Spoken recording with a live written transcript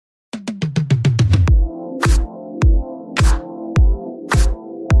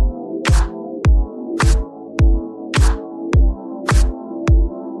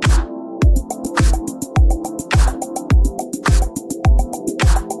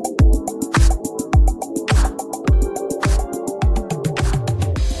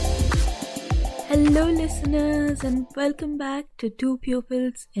listeners, and welcome back to Two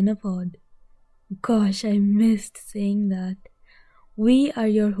Pupils in a Pod. Gosh, I missed saying that. We are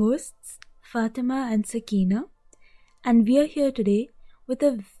your hosts, Fatima and Sakina, and we are here today with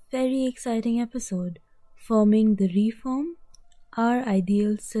a very exciting episode, Forming the Reform, Our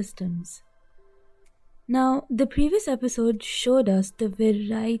Ideal Systems. Now, the previous episode showed us the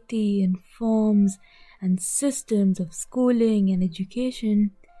variety in forms and systems of schooling and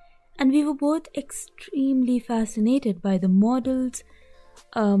education, and we were both extremely fascinated by the models,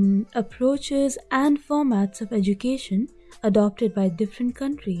 approaches, and formats of education adopted by different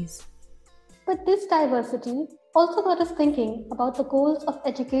countries. But this diversity also got us thinking about the goals of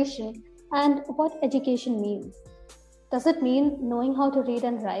education and what education means. Does it mean knowing how to read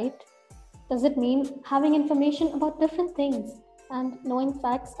and write? Does it mean having information about different things and knowing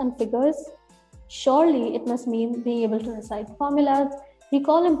facts and figures? Surely it must mean being able to recite formulas,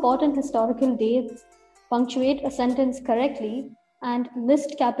 recall important historical dates, punctuate a sentence correctly, and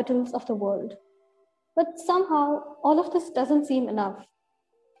list capitals of the world. But somehow, all of this doesn't seem enough.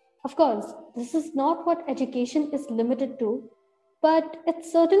 Of course, this is not what education is limited to, but it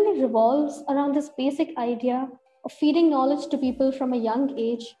certainly revolves around this basic idea of feeding knowledge to people from a young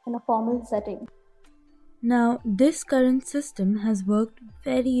age in a formal setting. Now, this current system has worked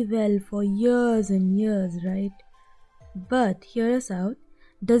very well for years and years, right? But hear us out.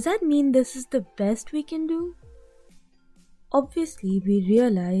 Does that mean this is the best we can do? Obviously, we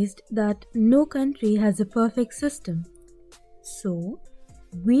realized that no country has a perfect system. So,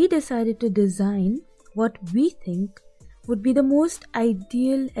 we decided to design what we think would be the most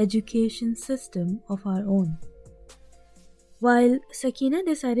ideal education system of our own. While Sakina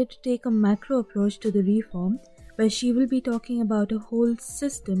decided to take a macro approach to the reform, where she will be talking about a whole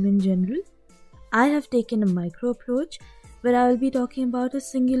system in general, I have taken a micro approach where I will be talking about a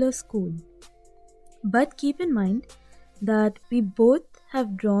singular school. But keep in mind that we both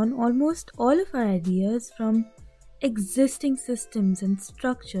have drawn almost all of our ideas from existing systems and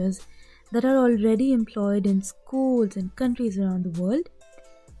structures that are already employed in schools and countries around the world,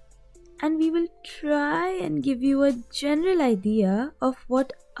 and we will try and give you a general idea of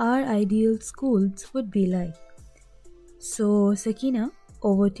what our ideal schools would be like. So, Sakina,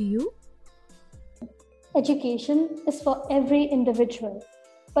 over to you. Education is for every individual,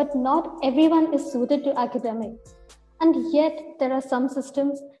 but not everyone is suited to academics. And yet, there are some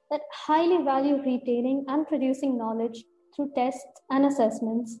systems that highly value retaining and producing knowledge through tests and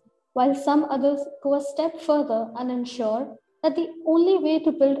assessments, while some others go a step further and ensure that the only way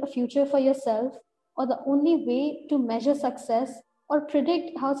to build a future for yourself, or the only way to measure success or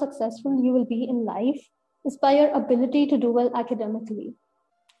predict how successful you will be in life, is by your ability to do well academically.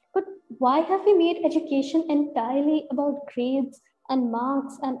 But why have we made education entirely about grades and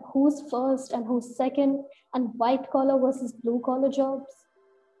marks and who's first and who's second and white collar versus blue collar jobs?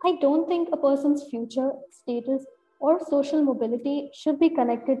 I don't think a person's future, status, or social mobility should be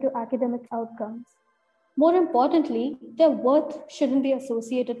connected to academic outcomes. More importantly, their worth shouldn't be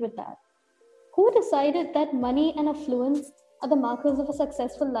associated with that. Who decided that money and affluence are the markers of a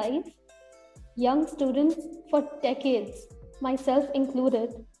successful life? Young students, for decades, myself included,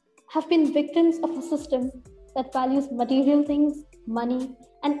 have been victims of a system that values material things, money,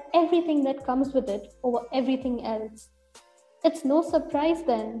 and everything that comes with it over everything else. It's no surprise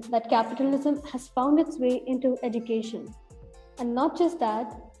then that capitalism has found its way into education. And not just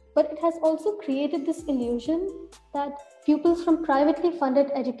that, but it has also created this illusion that pupils from privately funded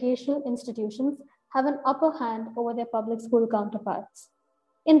educational institutions have an upper hand over their public school counterparts.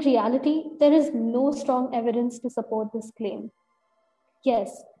 In reality, there is no strong evidence to support this claim.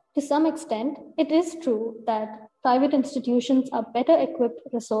 Yes, to some extent, it is true that private institutions are better equipped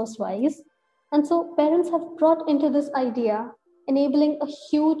resource-wise, and so parents have brought into this idea, enabling a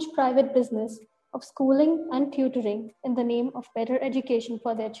huge private business of schooling and tutoring in the name of better education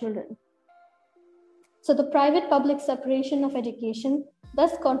for their children. So the private-public separation of education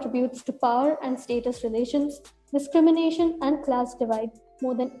thus contributes to power and status relations, discrimination and class divide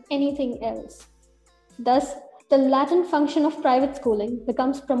more than anything else. Thus, the latent function of private schooling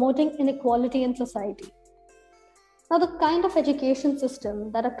becomes promoting inequality in society. Now, the kind of education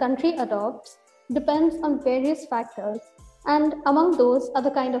system that a country adopts depends on various factors, and among those are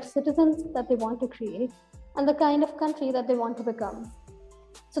the kind of citizens that they want to create and the kind of country that they want to become.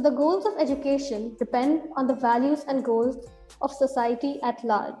 So the goals of education depend on the values and goals of society at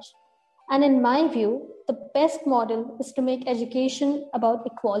large. And in my view, the best model is to make education about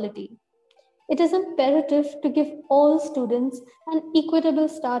equality. It is imperative to give all students an equitable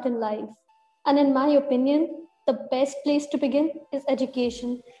start in life. And in my opinion, the best place to begin is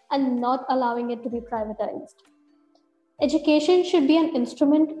education and not allowing it to be privatized. Education should be an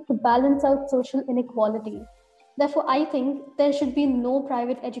instrument to balance out social inequality. Therefore, I think there should be no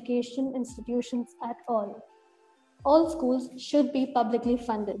private education institutions at all. All schools should be publicly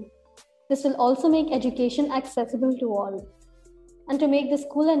funded. This will also make education accessible to all. And to make the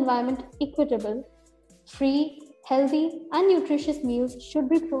school environment equitable, free, healthy, and nutritious meals should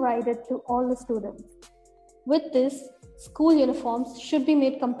be provided to all the students. With this, school uniforms should be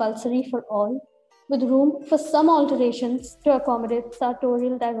made compulsory for all, with room for some alterations to accommodate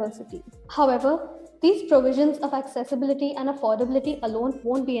sartorial diversity. However, these provisions of accessibility and affordability alone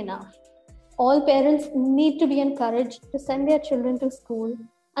won't be enough. All parents need to be encouraged to send their children to school,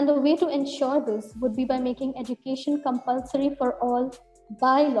 and the way to ensure this would be by making education compulsory for all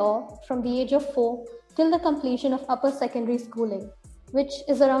by law from the age of 4 till the completion of upper secondary schooling, which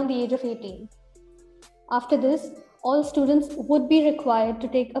is around the age of 18. After this, all students would be required to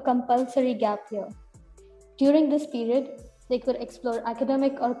take a compulsory gap year. During this period, they could explore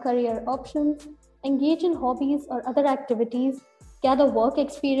academic or career options, engage in hobbies or other activities, gather work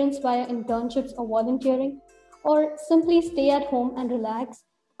experience via internships or volunteering, or simply stay at home and relax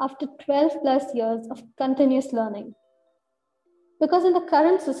after 12 plus years of continuous learning. Because in the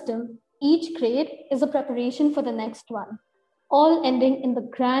current system, each grade is a preparation for the next one, all ending in the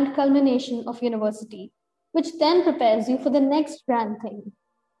grand culmination of university, which then prepares you for the next grand thing.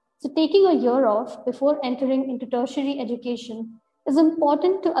 So taking a year off before entering into tertiary education is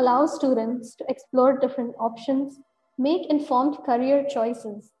important to allow students to explore different options, make informed career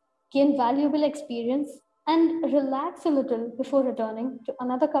choices, gain valuable experience, and relax a little before returning to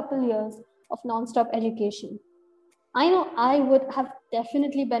another couple years of non-stop education. I know I would have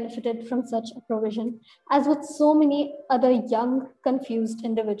definitely benefited from such a provision, as would so many other young, confused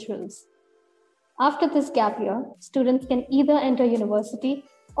individuals. After this gap year, students can either enter university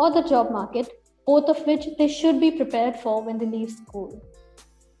or the job market, both of which they should be prepared for when they leave school.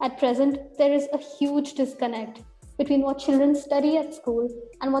 At present, there is a huge disconnect between what children study at school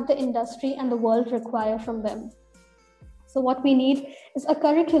and what the industry and the world require from them. So what we need is a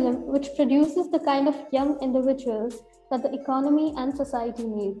curriculum which produces the kind of young individuals that the economy and society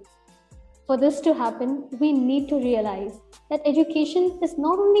needs. For this to happen, we need to realize that education is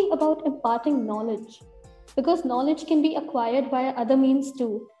not only about imparting knowledge, because knowledge can be acquired via other means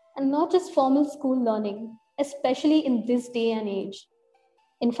too, and not just formal school learning, especially in this day and age.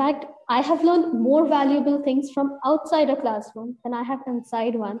 In fact, I have learned more valuable things from outside a classroom than I have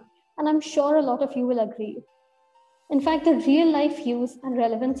inside one, and I'm sure a lot of you will agree. In fact, the real life use and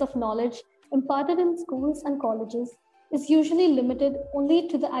relevance of knowledge imparted in schools and colleges is usually limited only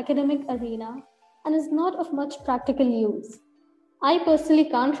to the academic arena and is not of much practical use. I personally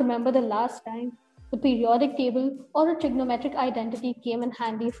can't remember the last time the periodic table or a trigonometric identity came in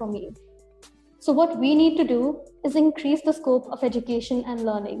handy for me. So what we need to do is increase the scope of education and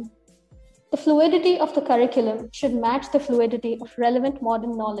learning. The fluidity of the curriculum should match the fluidity of relevant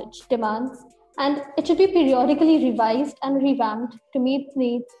modern knowledge demands, and it should be periodically revised and revamped to meet the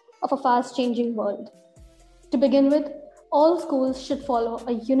needs of a fast-changing world. To begin with, all schools should follow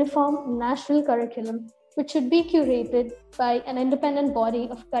a uniform national curriculum which should be curated by an independent body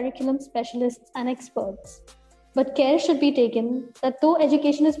of curriculum specialists and experts. But care should be taken that though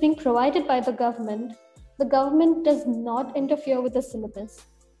education is being provided by the government does not interfere with the syllabus,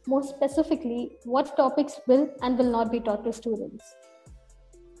 more specifically, what topics will and will not be taught to students.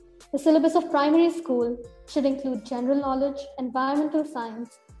 The syllabus of primary school should include general knowledge, environmental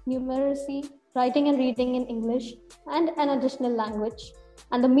science, numeracy, writing and reading in English, and an additional language,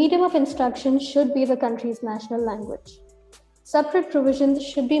 and the medium of instruction should be the country's national language. Separate provisions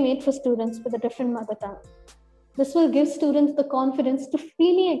should be made for students with a different mother tongue. This will give students the confidence to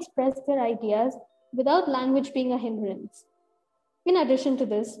freely express their ideas without language being a hindrance. In addition to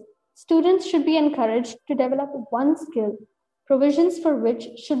this, students should be encouraged to develop one skill, provisions for which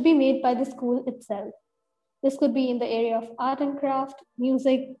should be made by the school itself. This could be in the area of art and craft,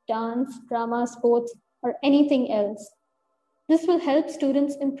 music, dance, drama, sports, or anything else. This will help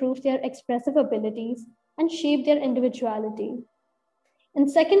students improve their expressive abilities and shape their individuality. In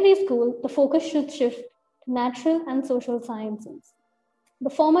secondary school, the focus should shift to natural and social sciences. The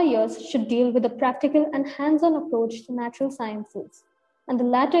former years should deal with a practical and hands-on approach to natural sciences, and the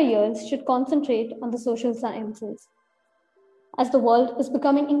latter years should concentrate on the social sciences. As the world is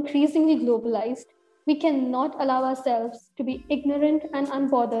becoming increasingly globalized, we cannot allow ourselves to be ignorant and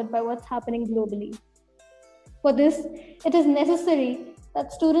unbothered by what's happening globally. For this, it is necessary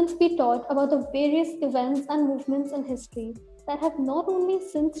that students be taught about the various events and movements in history that have not only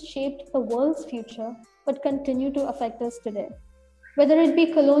since shaped the world's future, but continue to affect us today. Whether it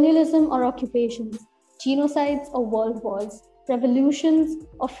be colonialism or occupations, genocides or world wars, revolutions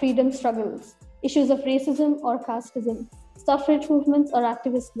or freedom struggles, issues of racism or casteism, suffrage movements or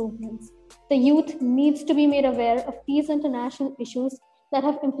activist movements, the youth needs to be made aware of these international issues that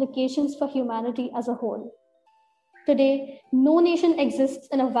have implications for humanity as a whole. Today, no nation exists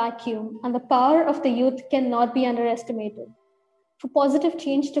in a vacuum, and the power of the youth cannot be underestimated. For positive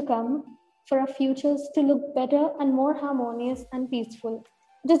change to come, for our futures to look better and more harmonious and peaceful,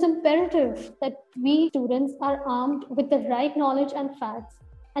 it is imperative that we students are armed with the right knowledge and facts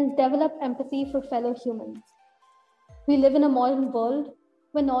and develop empathy for fellow humans. We live in a modern world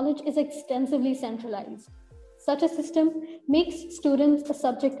where knowledge is extensively centralized. Such a system makes students a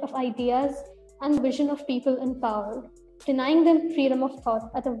subject of ideas and vision of people in power, denying them freedom of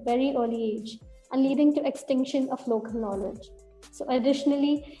thought at a very early age and leading to extinction of local knowledge. So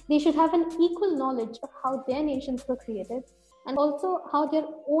additionally, they should have an equal knowledge of how their nations were created and also how their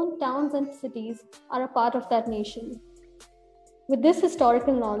own towns and cities are a part of that nation. With this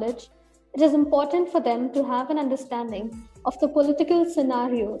historical knowledge, it is important for them to have an understanding of the political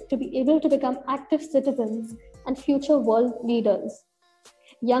scenario to be able to become active citizens and future world leaders.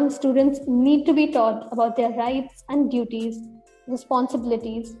 Young students need to be taught about their rights and duties,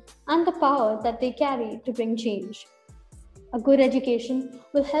 responsibilities, and the power that they carry to bring change. A good education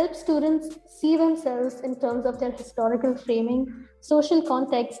will help students see themselves in terms of their historical framing, social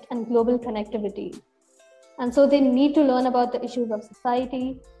context, and global connectivity. And so they need to learn about the issues of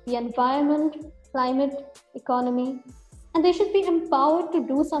society, the environment, climate, economy, and they should be empowered to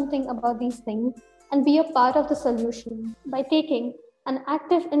do something about these things and be a part of the solution by taking an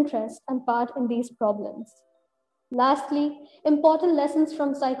active interest and part in these problems. Lastly, important lessons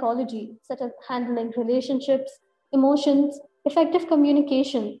from psychology, such as handling relationships, emotions, effective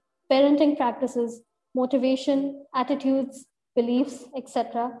communication, parenting practices, motivation, attitudes, beliefs,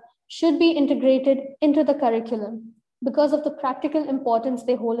 etc., should be integrated into the curriculum because of the practical importance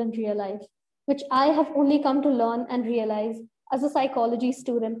they hold in real life, which I have only come to learn and realize as a psychology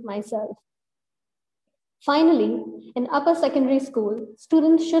student myself. Finally, in upper secondary school,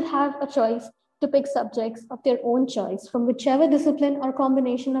 students should have a choice to pick subjects of their own choice from whichever discipline or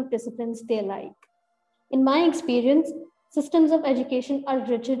combination of disciplines they like. In my experience, systems of education are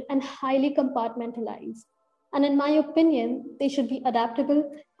rigid and highly compartmentalized. And in my opinion, they should be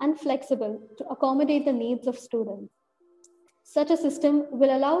adaptable and flexible to accommodate the needs of students. Such a system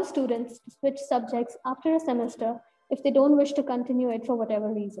will allow students to switch subjects after a semester if they don't wish to continue it for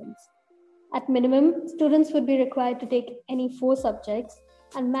whatever reasons. At minimum, students would be required to take any 4 subjects,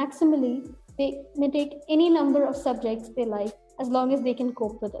 and maximally, they may take any number of subjects they like as long as they can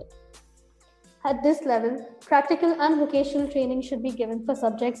cope with it. At this level, practical and vocational training should be given for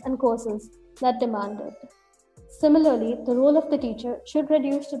subjects and courses that demand it. Similarly, the role of the teacher should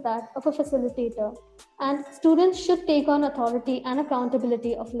reduce to that of a facilitator, and students should take on authority and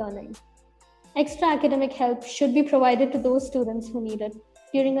accountability of learning. Extra academic help should be provided to those students who need it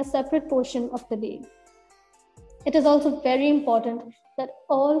during a separate portion of the day. It is also very important that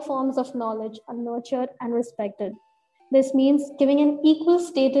all forms of knowledge are nurtured and respected. This means giving an equal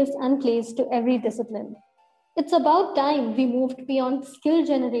status and place to every discipline. It's about time we moved beyond skill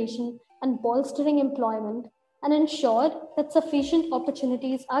generation and bolstering employment and ensured that sufficient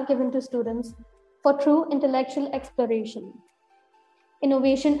opportunities are given to students for true intellectual exploration.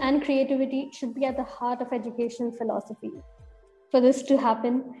 Innovation and creativity should be at the heart of educational philosophy. For this to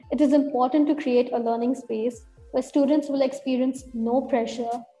happen, it is important to create a learning space where students will experience no pressure,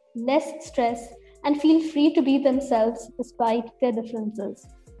 less stress, and feel free to be themselves despite their differences.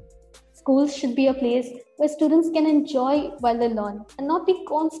 Schools should be a place where students can enjoy while they learn and not be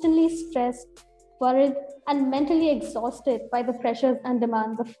constantly stressed, worried, and mentally exhausted by the pressures and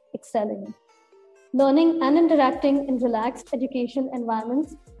demands of excelling. Learning and interacting in relaxed educational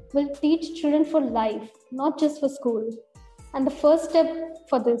environments will teach children for life, not just for school. And the first step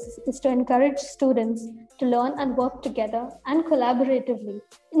for this is to encourage students to learn and work together and collaboratively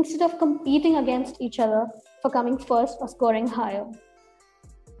instead of competing against each other for coming first or scoring higher.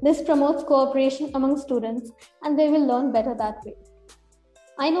 This promotes cooperation among students and they will learn better that way.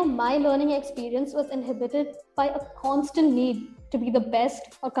 I know my learning experience was inhibited by a constant need to be the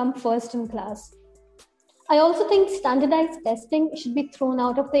best or come first in class. I also think standardized testing should be thrown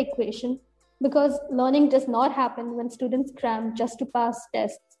out of the equation because learning does not happen when students cram just to pass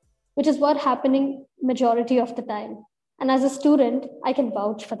tests, which is what happening majority of the time. And as a student, I can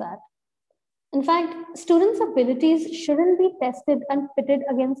vouch for that. In fact, students' abilities shouldn't be tested and pitted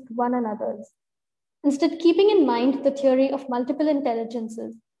against one another's. Instead, keeping in mind the theory of multiple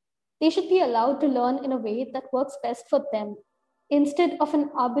intelligences, they should be allowed to learn in a way that works best for them instead of an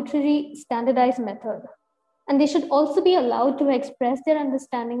arbitrary standardized method. And they should also be allowed to express their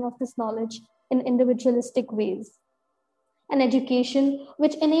understanding of this knowledge in individualistic ways. An education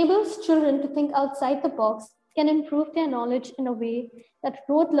which enables children to think outside the box can improve their knowledge in a way that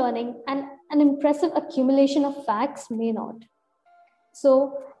rote learning and an impressive accumulation of facts may not.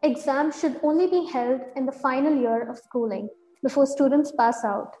 So, exams should only be held in the final year of schooling before students pass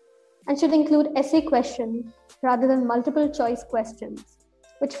out and should include essay questions rather than multiple choice questions,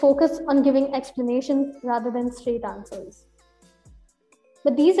 which focus on giving explanations rather than straight answers.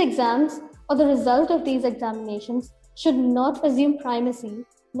 But these exams, or the result of these examinations, should not assume primacy,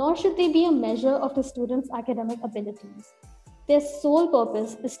 nor should they be a measure of the student's academic abilities. Their sole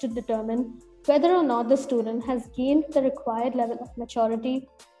purpose is to determine whether or not the student has gained the required level of maturity,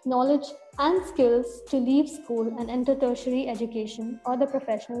 knowledge, and skills to leave school and enter tertiary education or the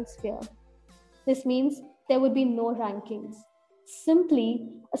professional sphere. This means there would be no rankings, simply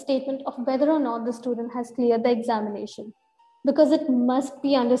a statement of whether or not the student has cleared the examination, because it must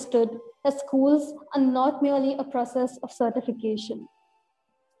be understood that schools are not merely a process of certification.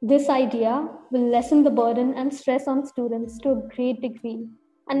 This idea will lessen the burden and stress on students to a great degree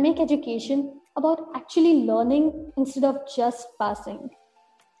and make education about actually learning instead of just passing.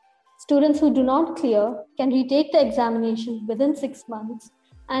 Students who do not clear can retake the examination within 6 months,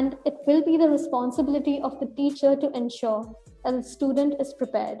 and it will be the responsibility of the teacher to ensure that the student is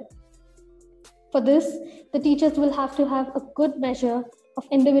prepared. For this, the teachers will have to have a good measure of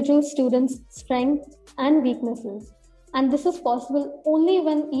individual students' strengths and weaknesses. And this is possible only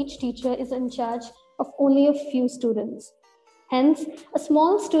when each teacher is in charge of only a few students. Hence, a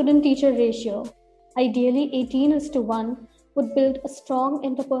small student-teacher ratio, ideally 18:1, would build a strong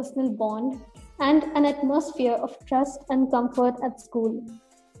interpersonal bond and an atmosphere of trust and comfort at school.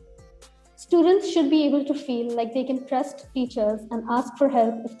 Students should be able to feel like they can trust teachers and ask for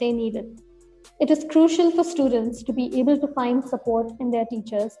help if they need it. It is crucial for students to be able to find support in their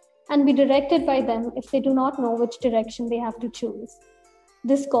teachers and be directed by them if they do not know which direction they have to choose.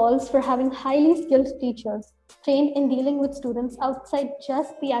 This calls for having highly skilled teachers trained in dealing with students outside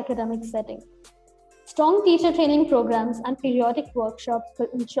just the academic setting. Strong teacher training programs and periodic workshops will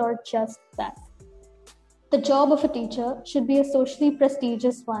ensure just that. The job of a teacher should be a socially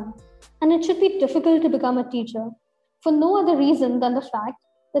prestigious one, and it should be difficult to become a teacher for no other reason than the fact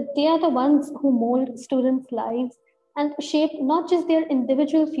that they are the ones who mold students' lives and shape not just their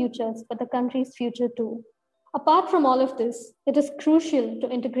individual futures, but the country's future too. Apart from all of this, it is crucial to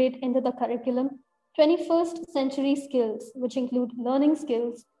integrate into the curriculum 21st century skills, which include learning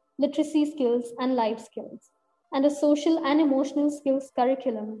skills, literacy skills, and life skills, and a social and emotional skills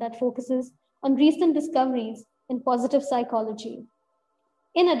curriculum that focuses on recent discoveries in positive psychology.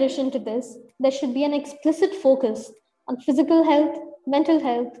 In addition to this, there should be an explicit focus on physical health, mental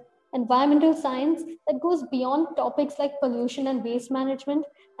health, environmental science that goes beyond topics like pollution and waste management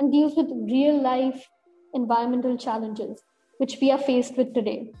and deals with real life environmental challenges, which we are faced with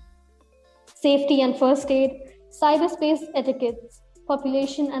today. Safety and first aid, cyberspace etiquettes,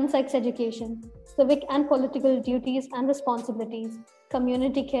 population and sex education, civic and political duties and responsibilities,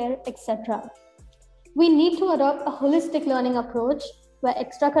 community care, etc. We need to adopt a holistic learning approach where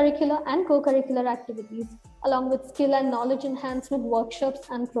extracurricular and co-curricular activities, along with skill and knowledge enhancement workshops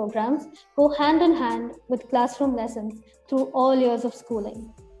and programs, go hand in hand with classroom lessons through all years of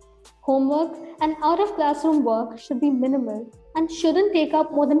schooling. Homework and out-of-classroom work should be minimal and shouldn't take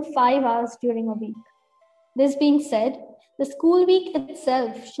up more than 5 hours during a week. This being said, the school week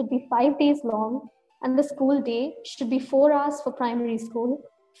itself should be 5 days long, and the school day should be 4 hours for primary school,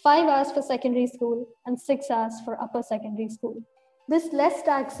 5 hours for secondary school, and 6 hours for upper secondary school. This less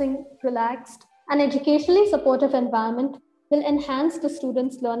taxing, relaxed, and educationally supportive environment will enhance the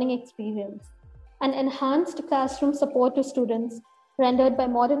students' learning experience. And enhanced classroom support to students rendered by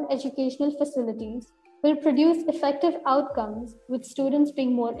modern educational facilities will produce effective outcomes, with students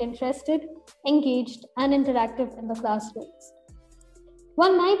being more interested, engaged, and interactive in the classrooms.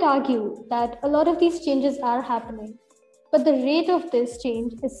 One might argue that a lot of these changes are happening, but the rate of this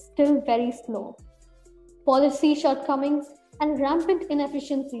change is still very slow. Policy shortcomings and rampant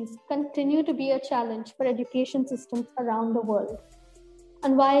inefficiencies continue to be a challenge for education systems around the world.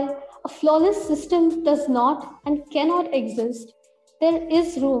 And while a flawless system does not and cannot exist, there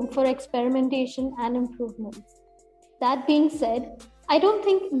is room for experimentation and improvements. That being said, I don't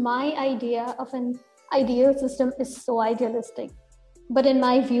think my idea of an ideal system is so idealistic, but in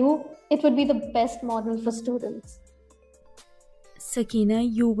my view, it would be the best model for students. Sakina,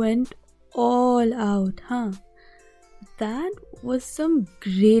 you went all out, huh? That was some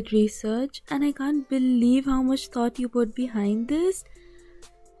great research, and I can't believe how much thought you put behind this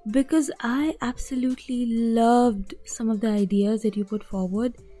because I absolutely loved some of the ideas that you put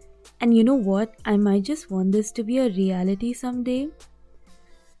forward. And you know what? I might just want this to be a reality someday.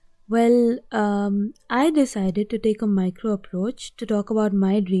 Well, I decided to take a micro approach to talk about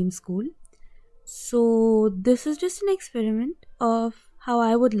my dream school. So, this is just an experiment of how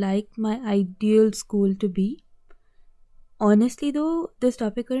I would like my ideal school to be. Honestly, though, this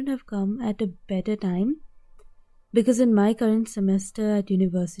topic couldn't have come at a better time because in my current semester at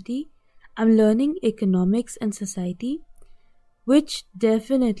university, I'm learning economics and society, which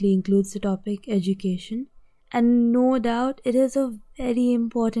definitely includes the topic education, and no doubt it is a very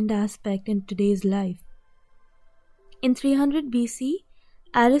important aspect in today's life. In 300 BC,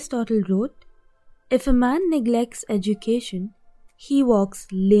 Aristotle wrote, "If a man neglects education, he walks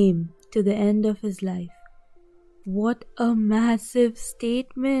lame to the end of his life." What a massive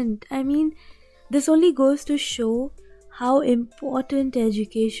statement! I mean, this only goes to show how important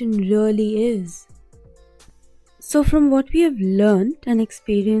education really is. So, from what we have learned and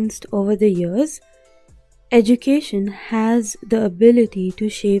experienced over the years, education has the ability to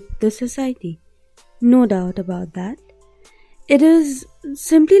shape the society. No doubt about that. It is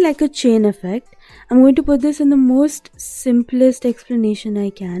simply like a chain effect. I'm going to put this in the most simplest explanation I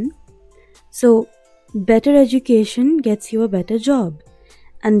can. So, better education gets you a better job,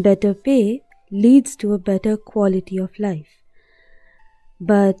 and better pay leads to a better quality of life.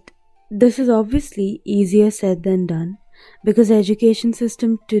 But this is obviously easier said than done because the education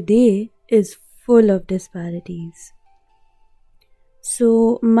system today is full of disparities.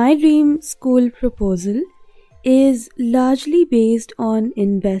 So, my dream school proposal is largely based on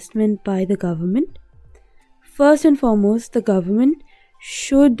investment by the government. First and foremost, the government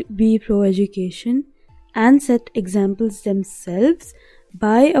should be pro education and set examples themselves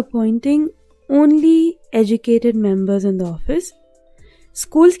by appointing only educated members in the office.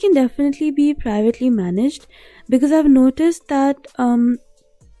 Schools can definitely be privately managed because I've noticed that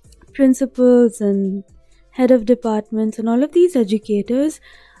principals and head of departments and all of these educators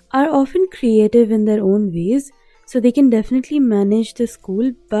are often creative in their own ways, so they can definitely manage the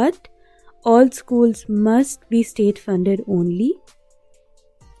school, but all schools must be state funded only.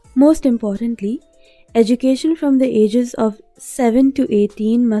 Most importantly, education from the ages of 7 to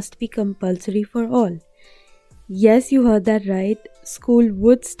 18 must be compulsory for all. Yes, you heard that right. School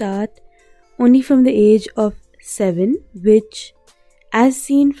would start only from the age of 7, which, as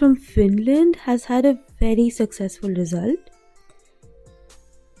seen from Finland, has had a very successful result.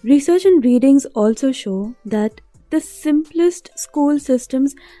 Research and readings also show that the simplest school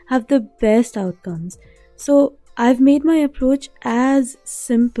systems have the best outcomes. So, I've made my approach as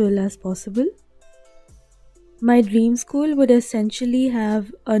simple as possible. My dream school would essentially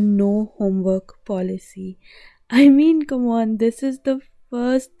have a no homework policy. I mean, come on, this is the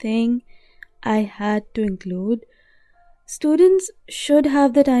first thing I had to include. Students should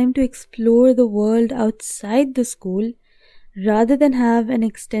have the time to explore the world outside the school rather than have an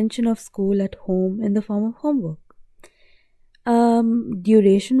extension of school at home in the form of homework.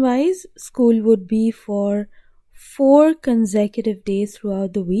 Duration wise, school would be for 4 consecutive days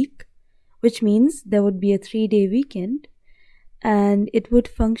throughout the week, which means there would be a 3-day weekend, and it would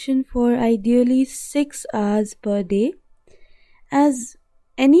function for ideally 6 hours per day, as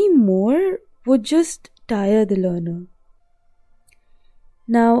any more would just tire the learner.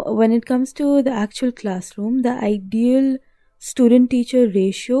 Now, when it comes to the actual classroom, the ideal student teacher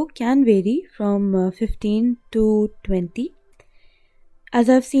ratio can vary from 15 to 20, as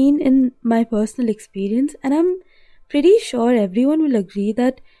I've seen in my personal experience, and I'm pretty sure everyone will agree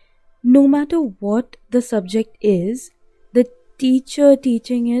that no matter what the subject is, the teacher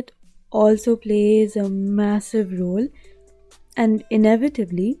teaching it also plays a massive role, and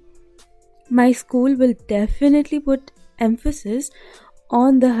inevitably, my school will definitely put emphasis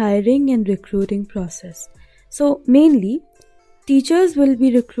on the hiring and recruiting process. So, mainly, teachers will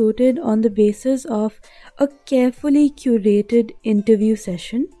be recruited on the basis of a carefully curated interview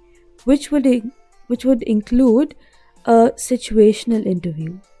session, which would include a situational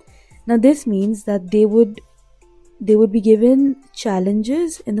interview. Now, this means that they would be given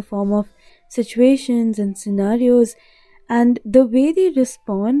challenges in the form of situations and scenarios, and the way they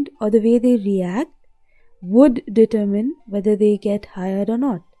respond or the way they react would determine whether they get hired or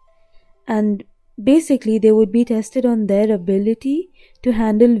not. And basically, they would be tested on their ability to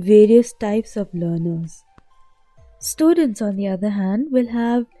handle various types of learners. Students, on the other hand, will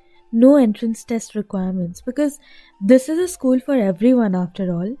have no entrance test requirements because this is a school for everyone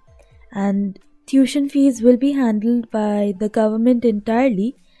after all. and tuition fees will be handled by the government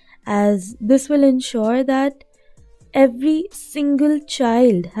entirely, as this will ensure that every single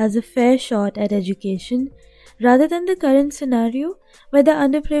child has a fair shot at education rather than the current scenario where the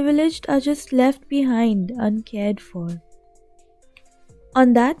underprivileged are just left behind uncared for.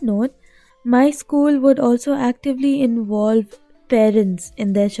 On that note, my school would also actively involve parents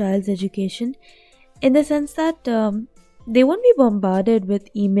in their child's education, in the sense that they won't be bombarded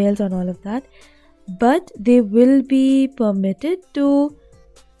with emails and all of that, but they will be permitted to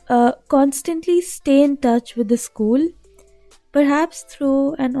constantly stay in touch with the school, perhaps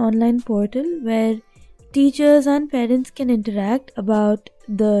through an online portal where teachers and parents can interact about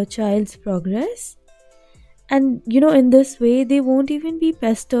the child's progress. And in this way, they won't even be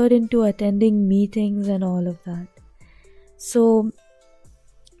pestered into attending meetings and all of that. So,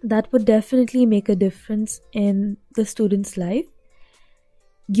 that would definitely make a difference in the student's life.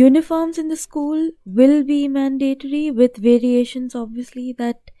 Uniforms in the school will be mandatory, with variations obviously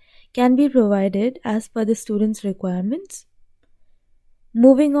that can be provided as per the student's requirements.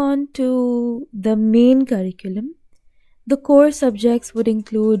 Moving on to the main curriculum, the core subjects would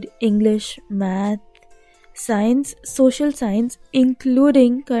include English, math, science, social science,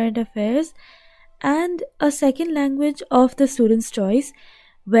 including current affairs, and a second language of the student's choice,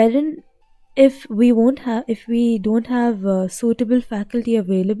 wherein if we don't have suitable faculty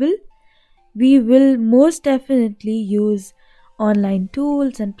available, we will most definitely use online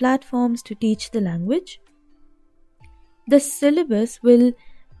tools and platforms to teach the language. The syllabus will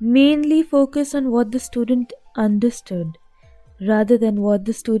mainly focus on what the student understood rather than what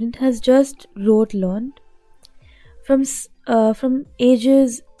the student has just rote learned. From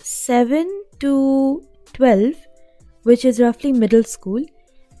ages 7 to 12, which is roughly middle school,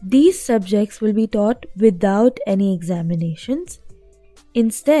 these subjects will be taught without any examinations.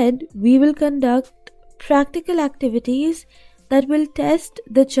 Instead, we will conduct practical activities that will test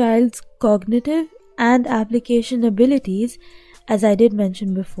the child's cognitive and application abilities, as I did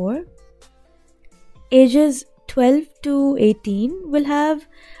mention before. Ages 12 to 18 will have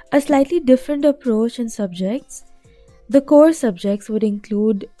a slightly different approach in subjects. The core subjects would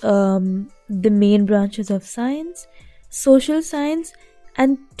include the main branches of science, social science,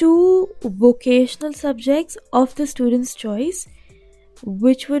 and 2 vocational subjects of the student's choice,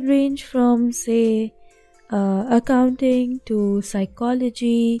 which would range from, say, accounting to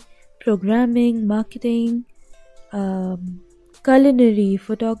psychology, programming, marketing, culinary,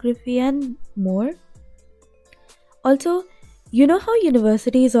 photography, and more. Also, how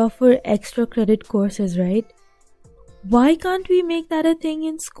universities offer extra credit courses, right? Why can't we make that a thing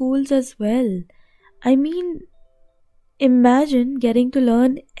in schools as well? I mean, imagine getting to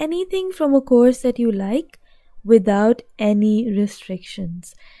learn anything from a course that you like without any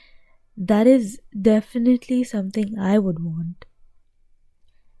restrictions. That is definitely something I would want.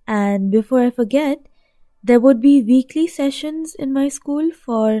 And before I forget, there would be weekly sessions in my school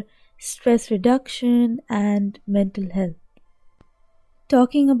for stress reduction and mental health.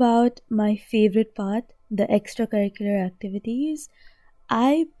 Talking about my favorite part, the extracurricular activities,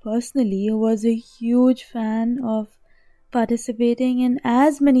 I personally was a huge fan of participating in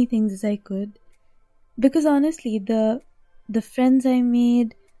as many things as I could, because honestly, the friends I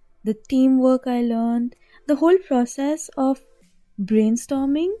made, the teamwork I learned, the whole process of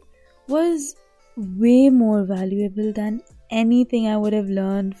brainstorming was way more valuable than anything I would have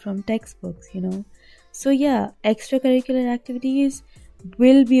learned from textbooks. So yeah, extracurricular activities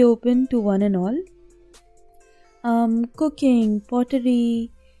will be open to one and all. Cooking,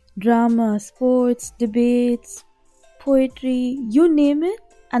 pottery, drama, sports, debates, poetry, you name it,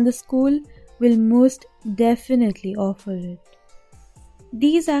 and the school will most definitely offer it.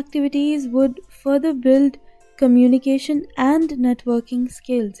 These activities would further build communication and networking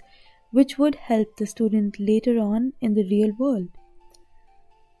skills, which would help the student later on in the real world.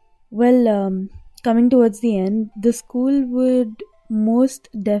 Well, coming towards the end, the school would most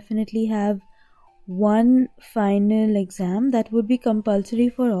definitely have one final exam that would be compulsory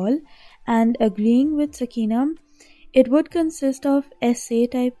for all, and agreeing with Sakina, it would consist of essay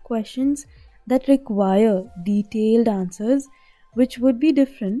type questions that require detailed answers, which would be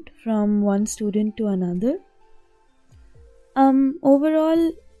different from one student to another.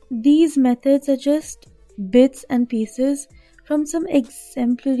 Overall, these methods are just bits and pieces from some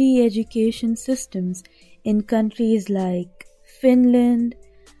exemplary education systems in countries like Finland,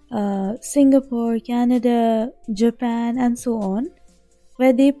 Singapore, Canada, Japan, and so on,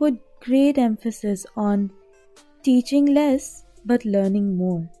 where they put great emphasis on teaching less but learning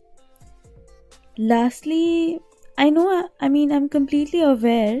more. Lastly, I'm completely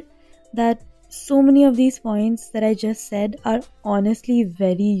aware that so many of these points that I just said are honestly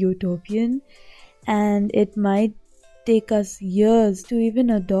very utopian, and it might take us years to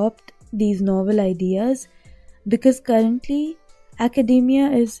even adopt these novel ideas because currently academia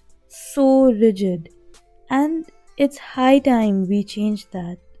is so rigid, and it's high time we change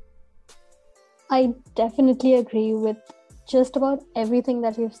that. I definitely agree with just about everything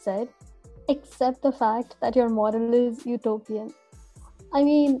that you've said, except the fact that your model is utopian. I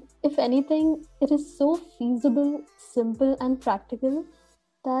mean, if anything, it is so feasible, simple, and practical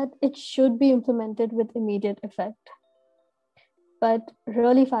that it should be implemented with immediate effect. But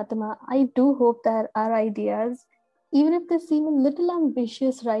really, Fatima, I do hope that our ideas, even if they seem a little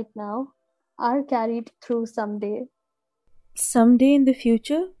ambitious right now, are carried through someday. Someday in the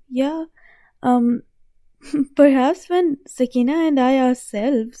future, yeah, um, perhaps when Sakina and I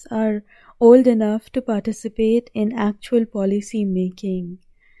ourselves are old enough to participate in actual policy making.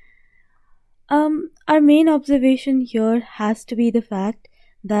 Our main observation here has to be the fact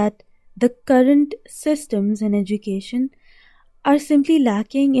that the current systems in education are simply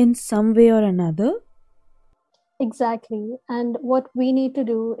lacking in some way or another. Exactly. And what we need to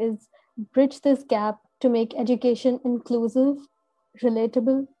do is bridge this gap to make education inclusive,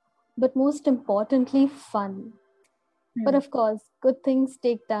 relatable, but most importantly, fun. But of course, good things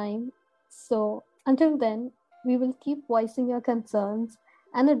take time. So until then, we will keep voicing your concerns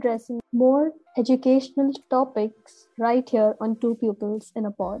and addressing more educational topics right here on Two Pupils in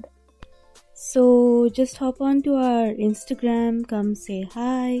a Pod. So just hop on to our Instagram, come say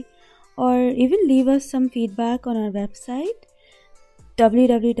hi, or even leave us some feedback on our website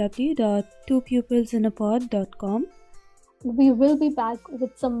www.twopupilsinapod.com. We will be back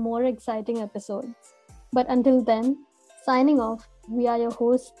with some more exciting episodes. But until then, signing off, we are your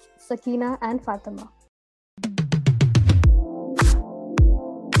hosts, Sakina and Fatima.